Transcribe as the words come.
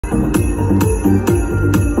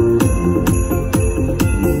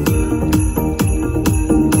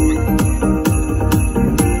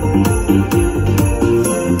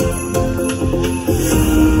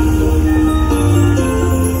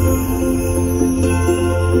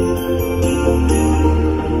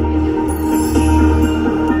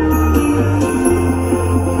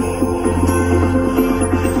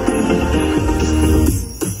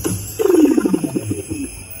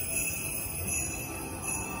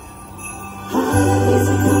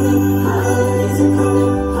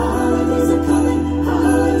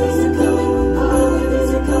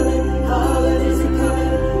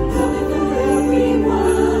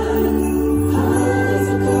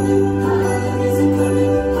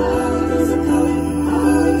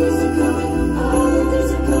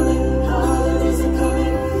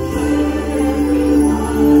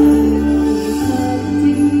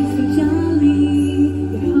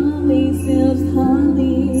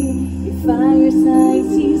fireside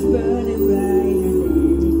seems burning brighter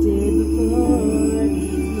than it did before.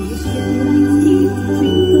 Your streetlights keep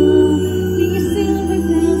twinkle, your silver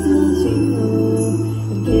bells will jingle,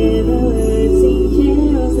 and carolers sing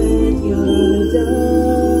carols at your door.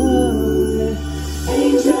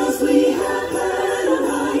 Angels we have heard on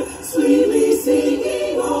high, sweetly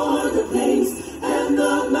singing o'er the plains, and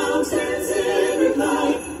the mountains in reply,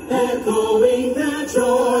 echoing their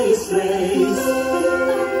joyous strains.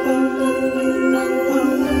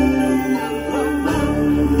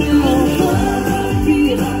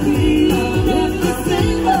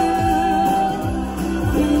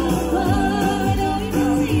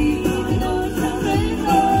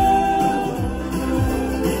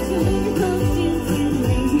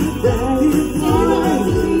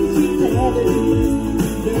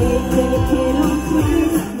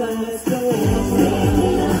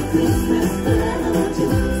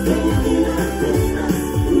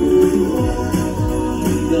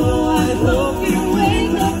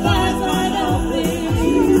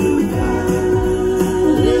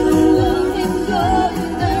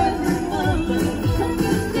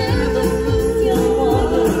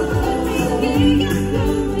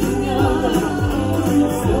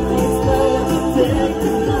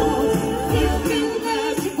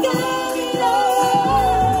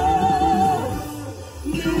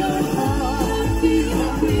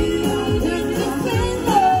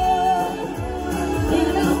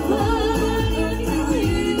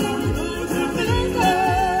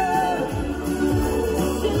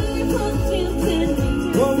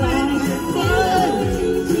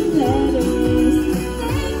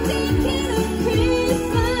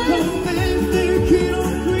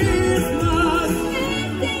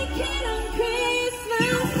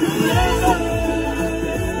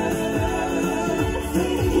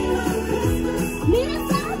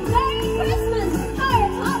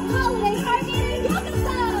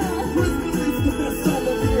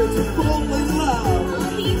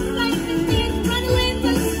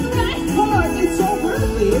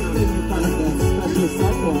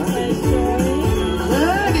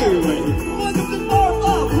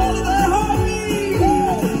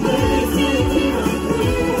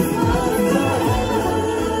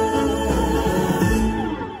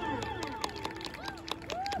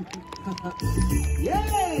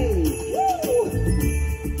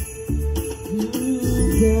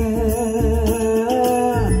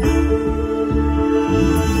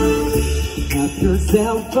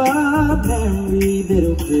 Yourself a merry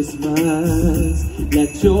little Christmas.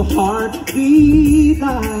 Let your heart be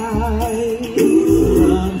light.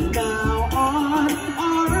 From now on,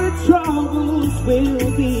 our troubles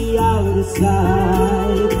will be out of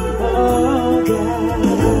sight. Oh yeah.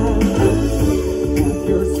 Have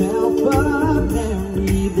yourself a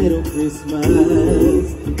merry little Christmas.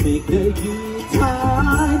 Make the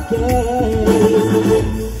Yuletide gay.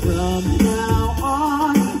 From now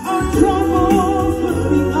on, our troubles will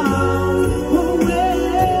be out away.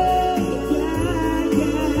 Yeah,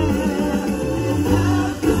 yeah.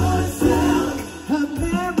 Have yourself a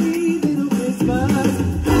merry little Christmas.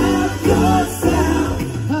 Have yourself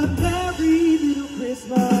a merry little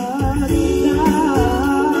Christmas now.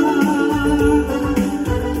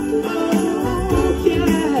 Oh,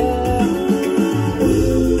 yeah.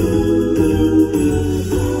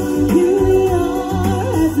 Here we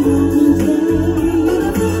are as Women's Day.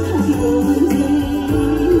 Happy Women's Day,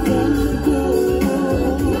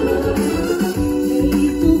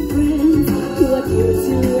 faithful friends who are dear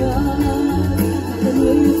to us, and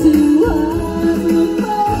near to us will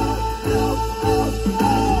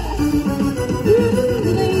through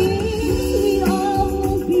the years we all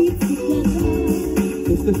will be together.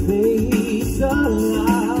 It's the face of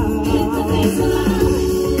life. It's the face of life.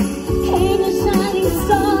 Hang a shining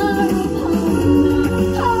star upon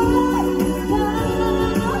our hearts.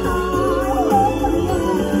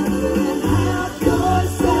 Have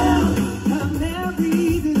yourself a merry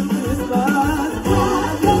little Christmas.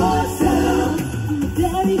 Have yourself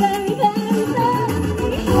very, very, very,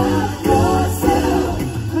 very. Have yourself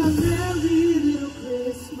a merry little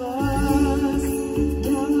Christmas.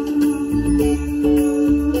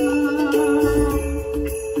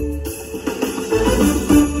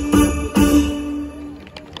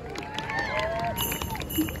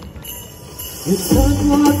 It's time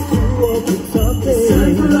for us to open something. It's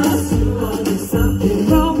time for us to open something.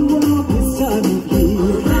 Around the world this time of year.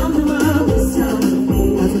 Around the world this time of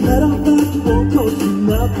year. As a matter of fact, it won't cost you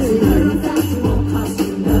nothing. As a matter of fact, it won't cost you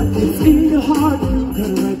nothing. It's in your heart, you got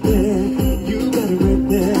it right there. You got it right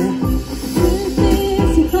there.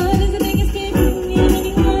 This your heart is the biggest gift from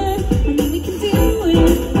anyone, and then we can do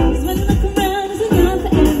it. 'Cause when you look around, there's enough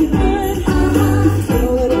for everyone.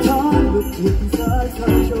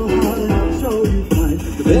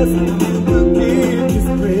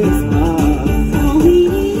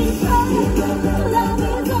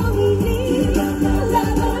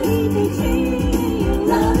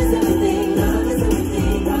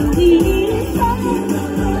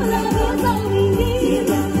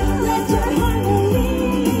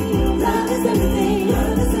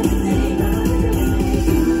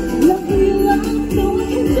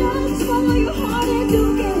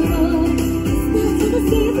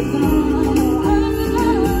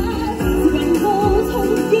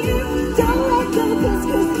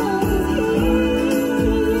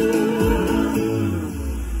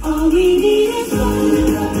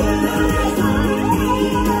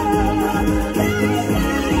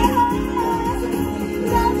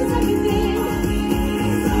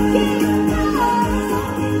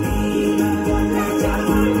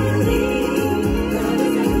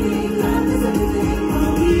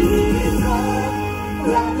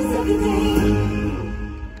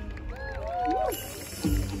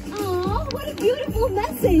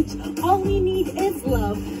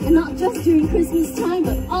 just during Christmas time,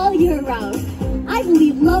 but all year round. I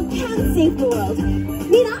believe love can save the world.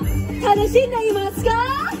 Mina, 楽しんでいますか?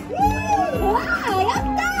 Wow, やっ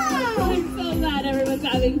た! I'm so glad everyone's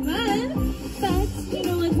having fun. But you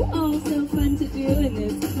know what's also fun to do in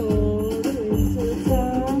this cold winter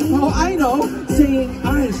time? Oh, I know! Saying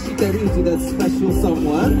I shiteru to that special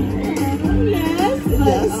someone. Yes, but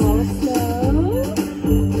Yes. also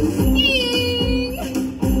skiing!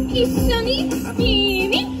 一緒にスキー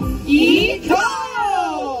に行こ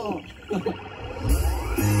う!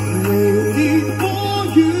 Waiting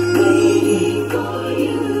for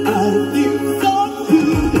you. I feel so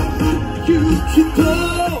good. You should go.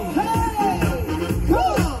 Hey,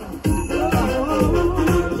 come on.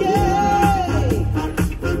 Oh, yeah.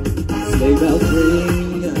 Sleigh bells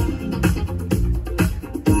ring.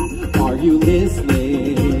 Are you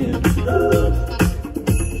listening?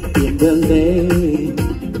 In the lane,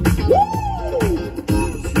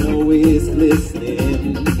 snow is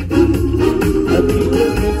glistening. A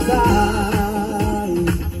beautiful sight.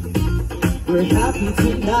 We're happy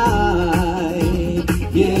tonight,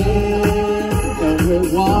 yeah. And we're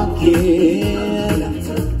walking.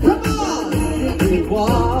 Come on, we're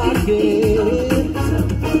walking.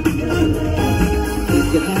 If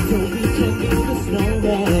you have to, we can be the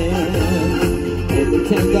snowman and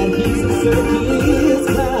pretend that he's a circus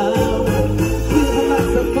clown. Give a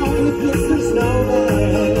microphone with Mr. Snowman.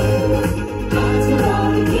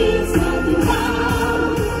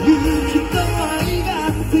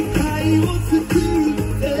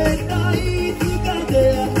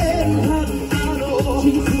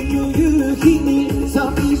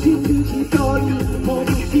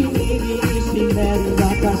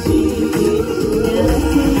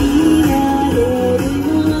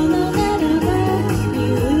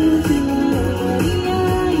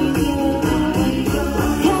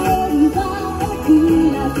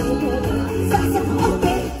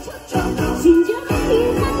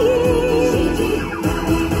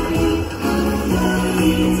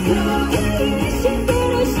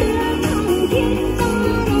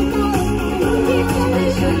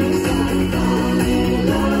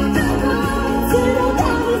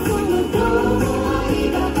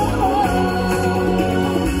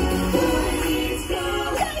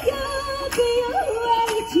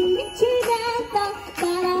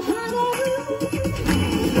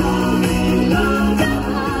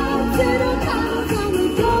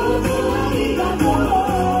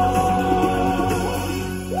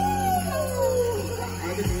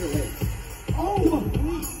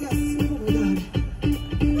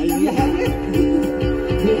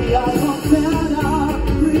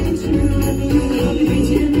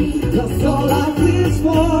 That's all I wish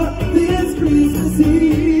for this Christmas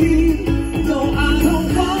Eve. No, I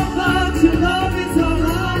don't want much, your love is all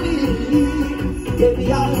I need. Baby,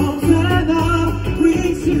 I hope Santa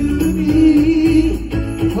brings you to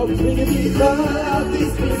me. Hope bringing me love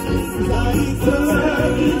this Christmas, 'cause I need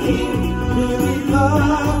certainty. Bring me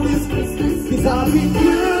love this Christmas, 'cause I'll be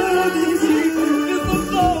good this year. It's so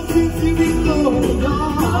long since you've been going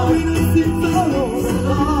on. I've been sitting so long.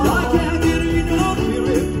 I can't get enough of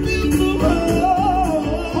it.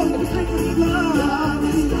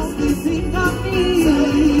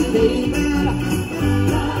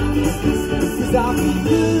 I'll be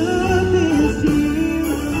good this year.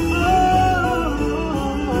 Oh,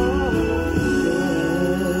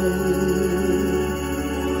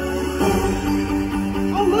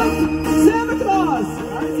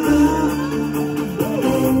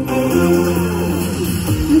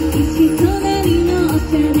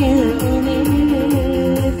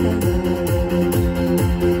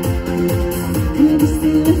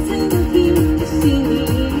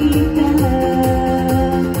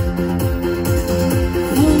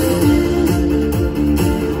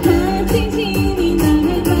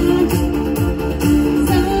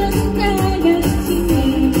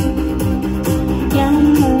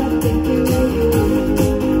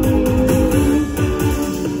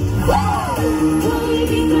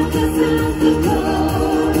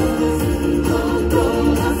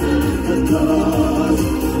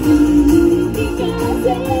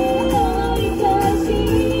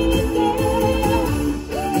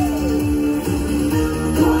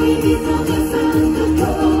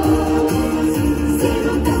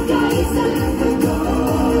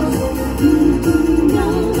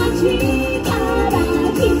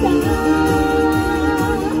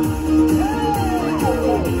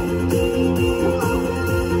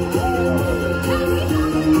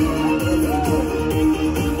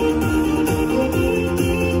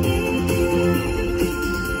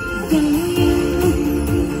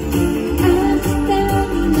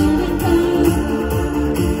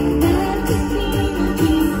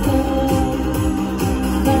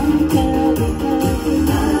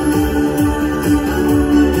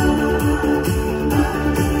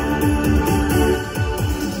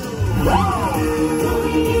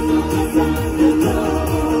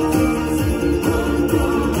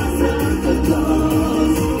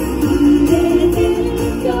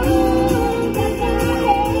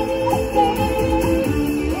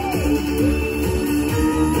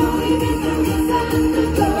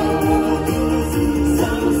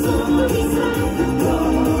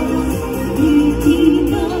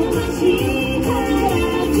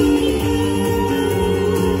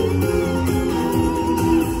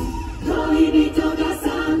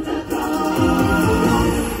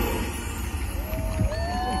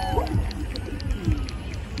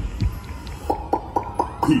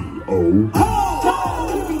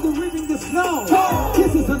 Oh, reaping the snow.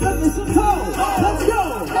 Kisses and then listen to. Let's go.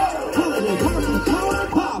 Holiday party, power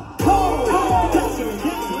pop. Ho, dancer and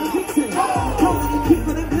Dixon. Holiday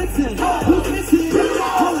keeping it blitzing. Who's missing?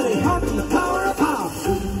 Holiday party, power pop.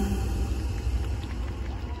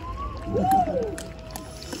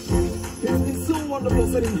 It's been so wonderful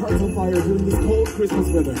setting hearts on fire during this cold Christmas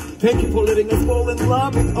weather. Thank you for letting us fall in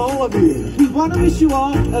love with all of you. We want to wish you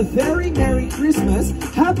all a very Merry Christmas,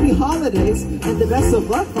 Happy Holidays, and the best of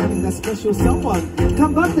luck finding that special someone.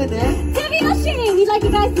 Kambatte ne? Tabiyoshi! We'd like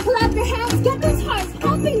you guys to clap your hands, get those hearts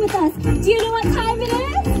pumping with us. Do you know what time it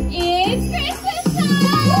is? It's Christmas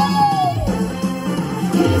time!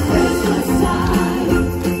 It's Christmas time!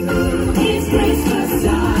 It's Christmas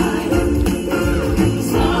time!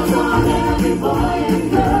 Songs on every boy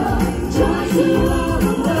and girl, joy to all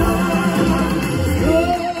the world.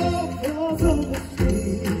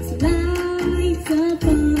 Lights up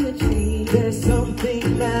on the tree. There's something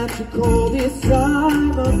magical this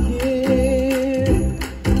time of year.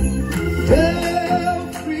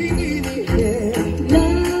 Every in the air.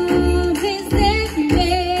 Love is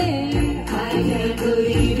everywhere. I can't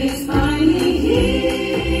believe it's finally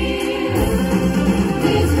here.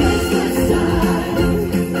 It's Christmas time.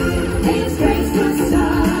 It's Christmas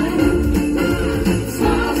time.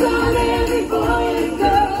 Smiles on every boy and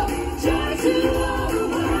girl. Joy to all the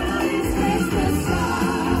world. It's Christmas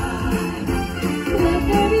time. Let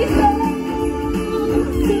there be hope.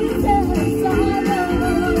 Seasons of sorrow.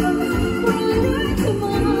 Brighter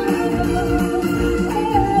tomorrow.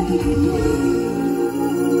 Everywhere.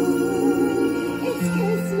 It's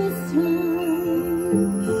Christmas time.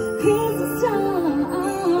 Christmas time.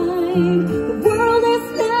 The world has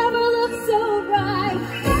never looked so bright.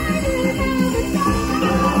 Brighter than the sky.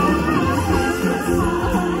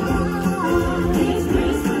 It's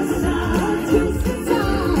Christmas time. Christmas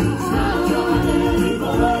time. Smiles on every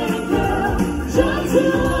boy and girl. Joy to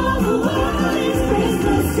all the world. It's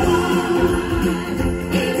Christmas time.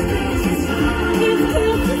 It's Christmas time. It's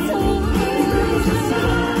Christmas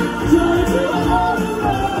time. Joy to all the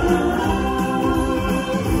world.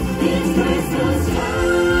 It's Christmas time.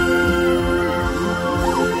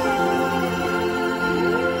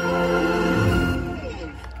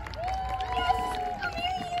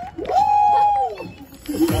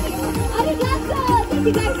 Arigato! Thank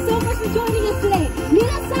you guys so much for joining